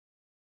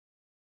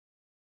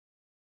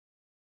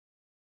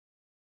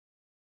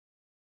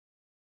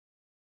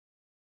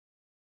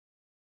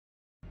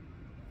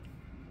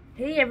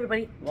Hey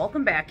everybody,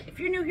 welcome back. If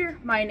you're new here,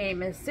 my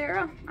name is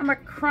Sarah. I'm a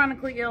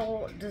chronically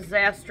ill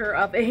disaster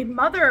of a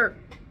mother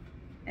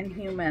and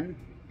human.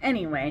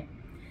 Anyway,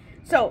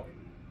 so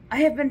I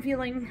have been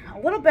feeling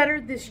a little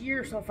better this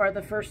year so far,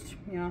 the first,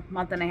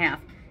 month and a half.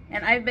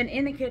 And I've been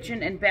in the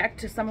kitchen and back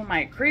to some of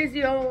my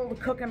crazy old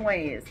cooking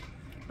ways.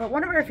 But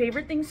one of our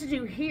favorite things to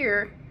do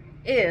here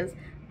is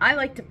I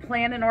like to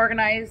plan and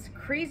organize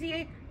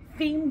crazy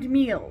themed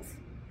meals.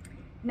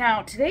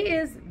 Now, today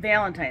is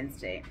Valentine's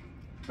Day,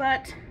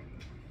 but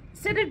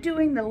instead of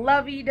doing the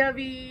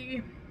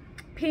lovey-dovey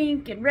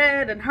pink and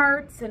red and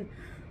hearts and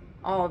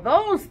all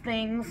those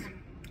things,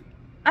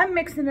 I'm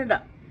mixing it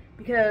up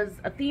because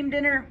a themed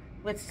dinner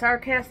with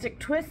sarcastic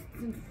twists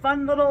and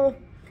fun little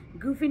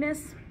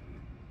goofiness,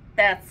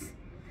 that's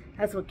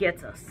what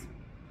gets us.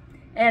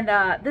 And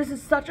this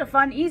is such a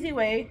fun, easy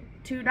way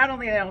to not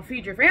only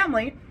feed your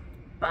family,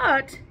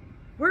 but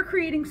we're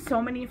creating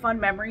so many fun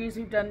memories.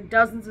 We've done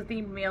dozens of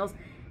themed meals,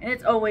 and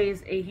it's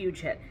always a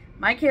huge hit.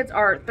 My kids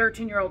are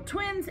 13-year-old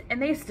twins,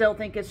 and they still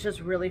think it's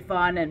just really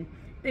fun, and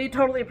they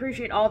totally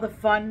appreciate all the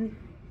fun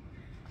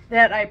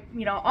that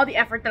all the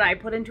effort that I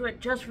put into it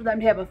just for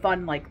them to have a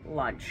fun,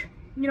 lunch.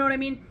 You know what I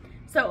mean?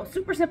 So,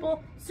 super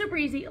simple, super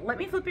easy. Let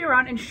me flip you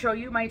around and show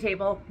you my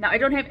table. Now, I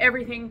don't have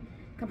everything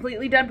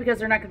completely done because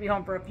they're not going to be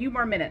home for a few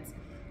more minutes,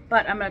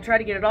 but I'm going to try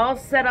to get it all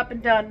set up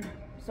and done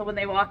so when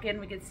they walk in,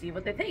 we can see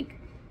what they think.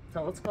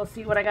 So, let's go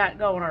see what I got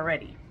going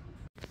already.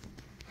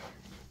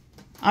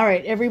 All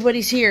right,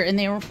 everybody's here, and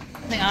they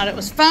thought it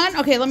was fun.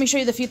 Okay, let me show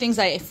you the few things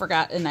I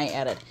forgot and I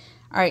added.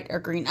 All right, our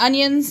green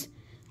onions,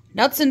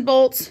 nuts and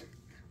bolts,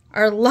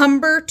 our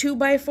lumber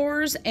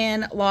 2x4s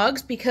and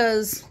logs,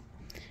 because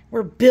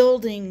we're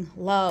building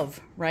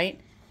love,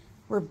 right?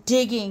 We're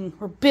building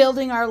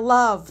our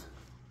love.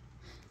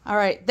 All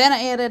right, then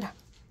I added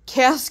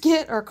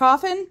casket or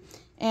coffin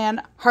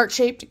and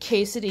heart-shaped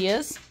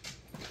quesadillas.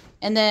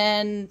 And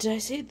then, did I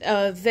say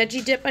a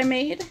veggie dip I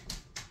made?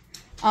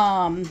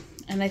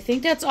 And I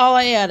think that's all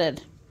I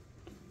added.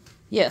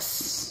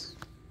 Yes.